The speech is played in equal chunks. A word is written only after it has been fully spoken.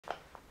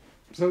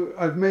So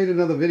I've made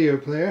another video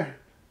player.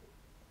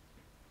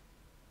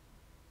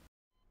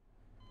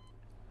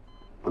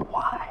 But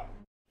why?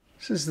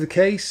 This is the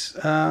case.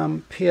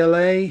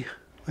 PLA.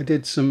 I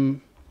did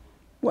some,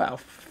 well,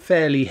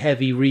 fairly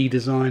heavy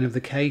redesign of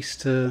the case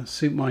to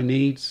suit my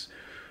needs.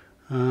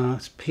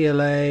 It's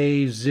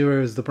PLA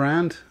 0 is the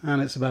brand,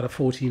 and it's about a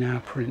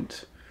 14-hour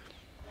print.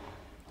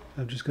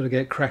 I've just got to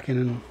get cracking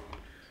and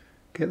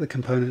get the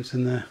components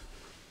in there.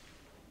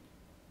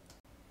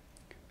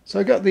 So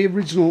I got the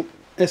original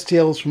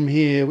STLs from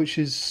here, which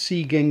is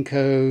C.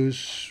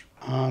 Genko's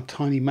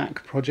Tiny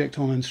Mac project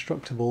on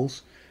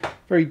Instructables.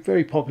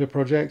 Very popular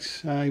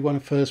project. He won a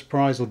first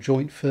prize or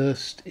joint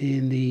first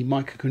in the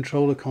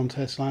microcontroller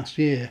contest last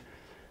year,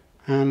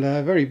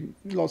 and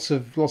lots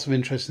of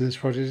interest in this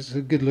project. It's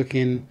a good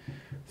looking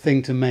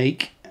thing to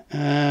make,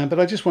 but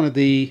I just wanted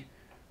the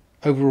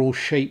overall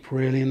shape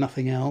really and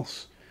nothing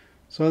else.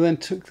 So I then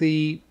took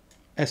the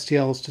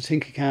STLs to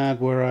Tinkercad,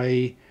 where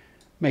I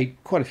made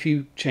quite a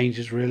few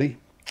changes really.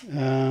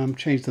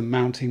 Changed the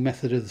mounting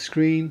method of the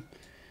screen,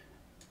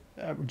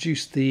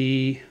 reduced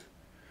the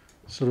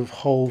sort of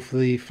hole for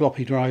the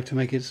floppy drive to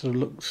make it sort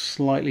of look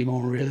slightly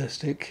more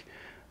realistic.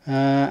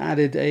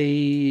 Added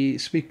a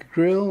speaker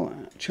grill,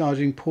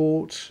 charging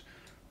port,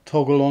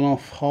 toggle on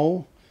off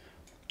hole.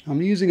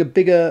 I'm using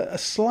a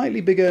slightly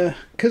bigger,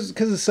 because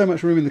there's so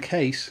much room in the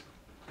case,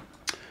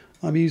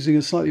 I'm using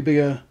a slightly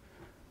bigger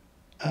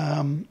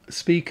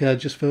speaker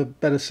just for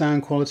better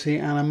sound quality,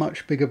 and a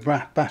much bigger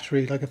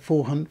battery, like a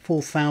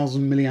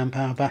 4,000 milliamp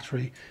hour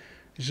battery,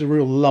 which is a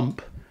real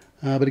lump,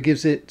 but it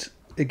gives it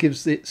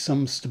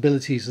some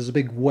stability. So there's a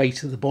big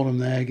weight at the bottom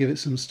there, give it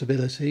some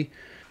stability.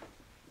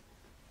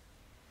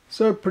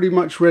 So pretty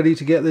much ready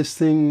to get this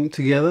thing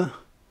together.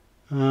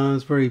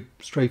 It's a very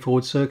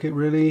straightforward circuit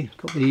really.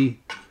 Got the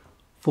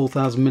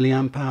 4,000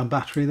 milliamp hour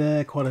battery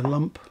there, quite a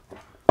lump.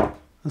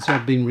 That's all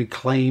been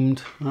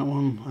reclaimed, that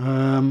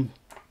one.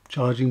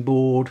 Charging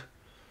board,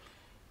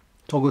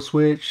 toggle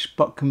switch,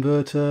 buck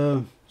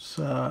converter,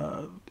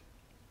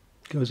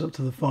 goes up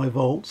to the 5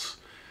 volts.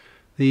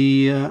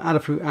 The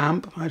Adafruit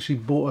amp, I actually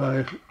bought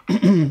a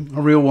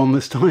real one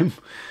this time.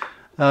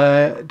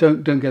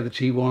 Don't get the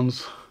cheap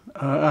ones.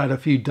 I had a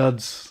few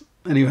duds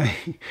anyway.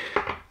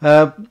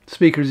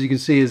 Speaker, as you can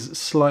see, is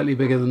slightly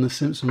bigger than the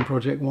Simpson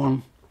Project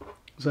one,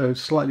 so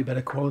slightly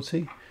better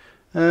quality.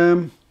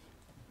 I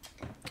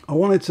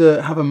wanted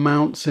to have a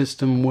mount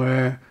system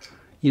where,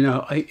 you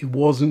know, it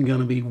wasn't going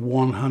to be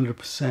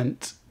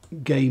 100%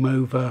 game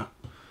over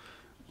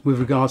with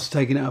regards to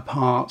taking it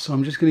apart. So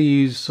I'm just going to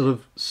use sort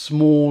of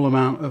small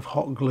amount of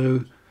hot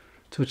glue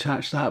to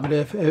attach that. But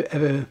if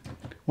ever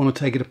want to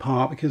take it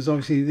apart, because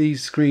obviously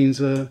these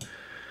screens are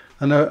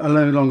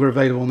no longer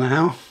available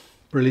now.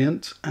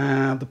 Brilliant.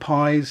 The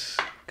pies,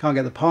 can't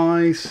get the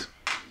pies.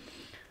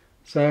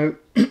 So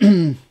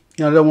you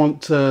know, I don't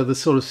want the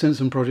sort of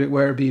Simpson Project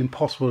where it'd be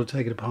impossible to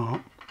take it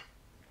apart.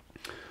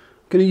 I'm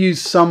going to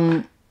use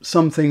some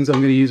things I'm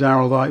going to use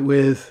Araldite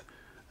with,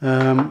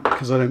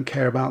 because I don't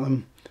care about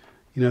them.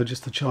 You know,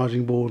 just the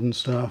charging board and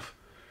stuff.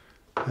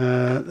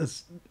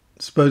 That's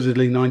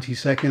supposedly 90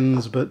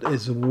 seconds, but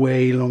it's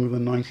way longer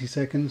than 90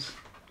 seconds.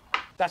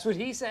 That's what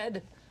he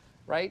said,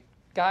 right,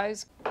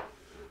 guys?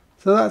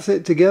 So that's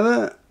it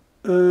together.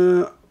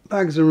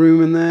 Bags of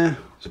room in there.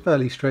 It's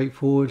fairly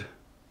straightforward.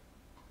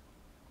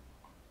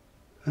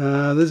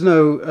 There's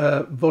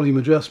no volume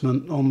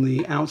adjustment on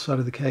the outside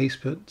of the case,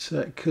 but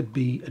it could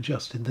be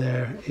adjusted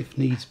there if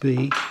needs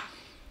be.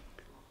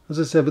 As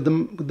I said,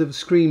 with the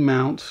screen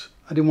mount,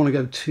 I didn't want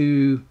to go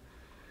too...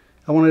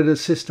 I wanted a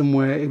system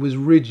where it was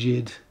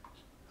rigid,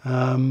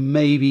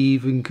 maybe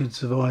even could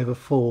survive a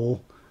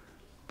fall,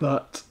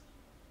 but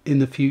in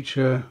the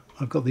future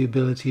I've got the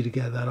ability to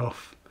get that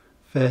off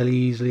fairly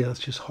easily. That's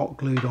just hot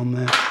glued on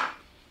there.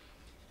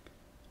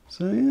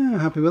 So yeah,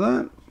 happy with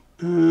that,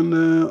 and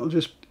I'll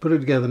just put it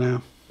together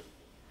now.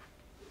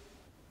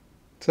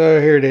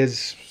 So here it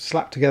is,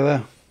 slapped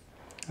together.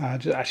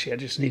 Actually, I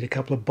just need a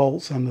couple of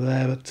bolts under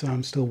there, but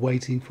I'm still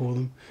waiting for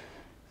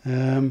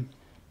them.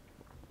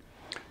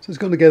 So it's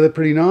gone together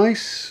pretty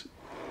nice.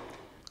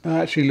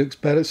 Actually looks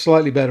better,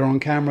 slightly better on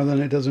camera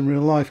than it does in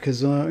real life,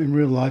 because in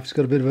real life it's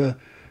got a bit of a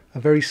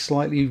very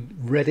slightly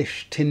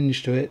reddish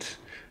tinge to it.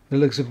 It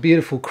looks a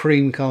beautiful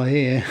cream colour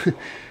here.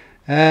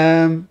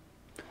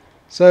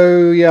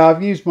 So yeah,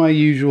 I've used my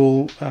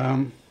usual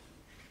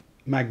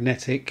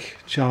magnetic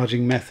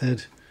charging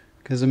method,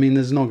 because I mean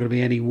there's not going to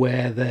be any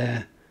wear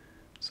there,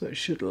 so it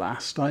should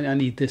last. I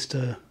need this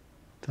to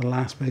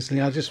last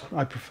basically.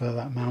 I prefer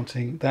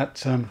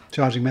that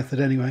charging method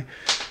anyway.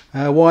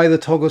 Why the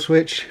toggle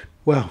switch?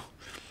 Well,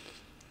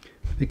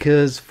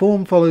 because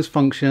form follows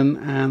function,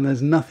 and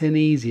there's nothing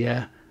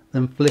easier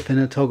than flipping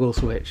a toggle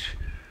switch.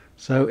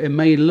 So it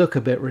may look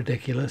a bit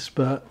ridiculous,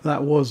 but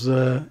that was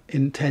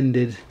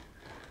intended.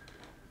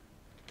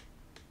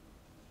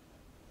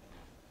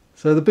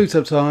 So the boot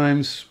up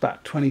time's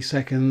about 20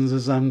 seconds,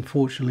 as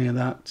unfortunately in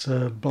that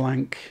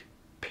blank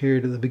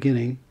period at the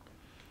beginning.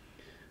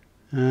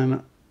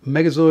 And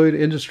Megazoid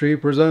Industry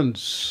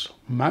presents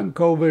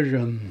Manco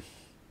Vision.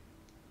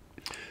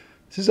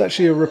 This is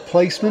actually a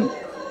replacement.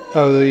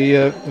 Oh,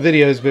 the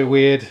video is a bit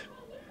weird.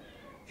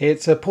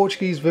 It's a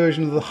Portuguese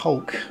version of the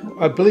Hulk.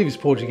 I believe it's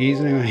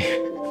Portuguese anyway.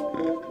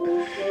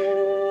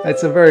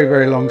 It's a very,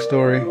 very long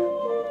story.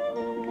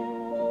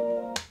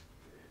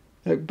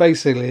 Look,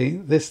 basically,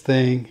 this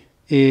thing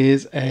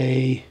is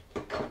a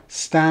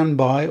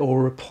standby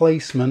or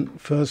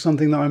replacement for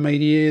something that I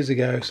made years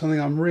ago. Something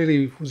I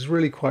was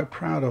really quite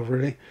proud of,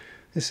 really.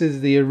 This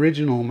is the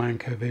original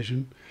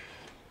MancoVision.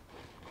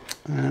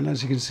 And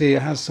as you can see,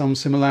 it has some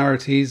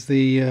similarities.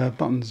 The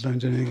buttons don't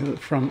do anything at the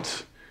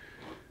front.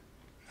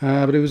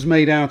 But it was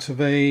made out of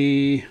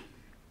a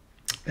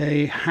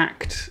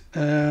hacked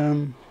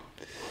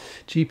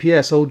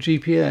GPS, old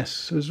GPS.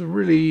 So it was a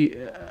really,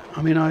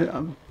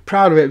 I'm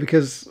proud of it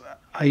because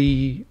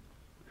I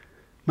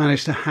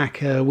managed to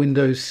hack a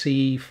Windows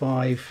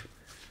C5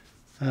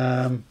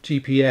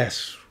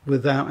 GPS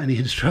without any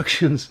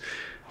instructions.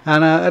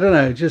 And I don't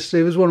know, just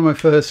it was one of my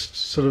first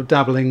sort of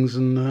dabblings,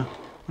 and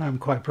I'm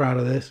quite proud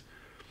of this.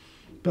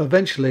 But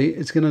eventually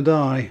it's going to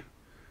die.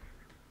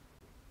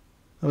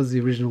 That was the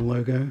original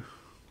logo.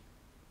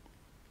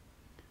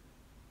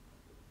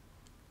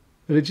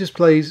 But it just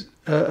plays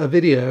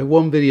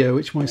one video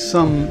which my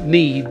son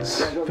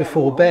needs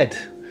before bed.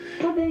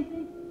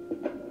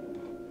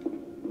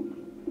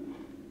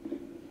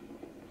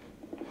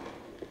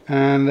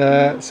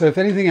 And so if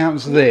anything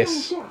happens to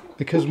this,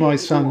 because my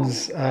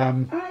son's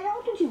got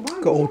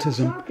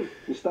autism,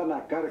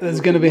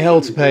 there's going to be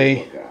hell to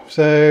pay.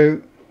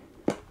 So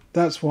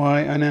that's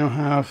why I now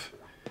have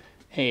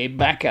a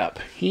backup.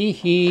 Hee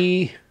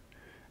hee.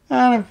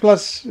 And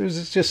plus, it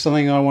was just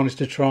something I wanted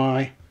to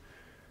try.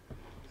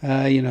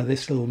 You know,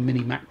 this little mini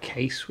Mac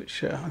case,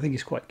 which I think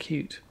is quite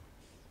cute.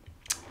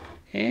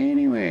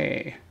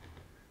 Anyway,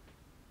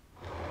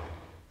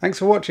 thanks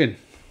for watching.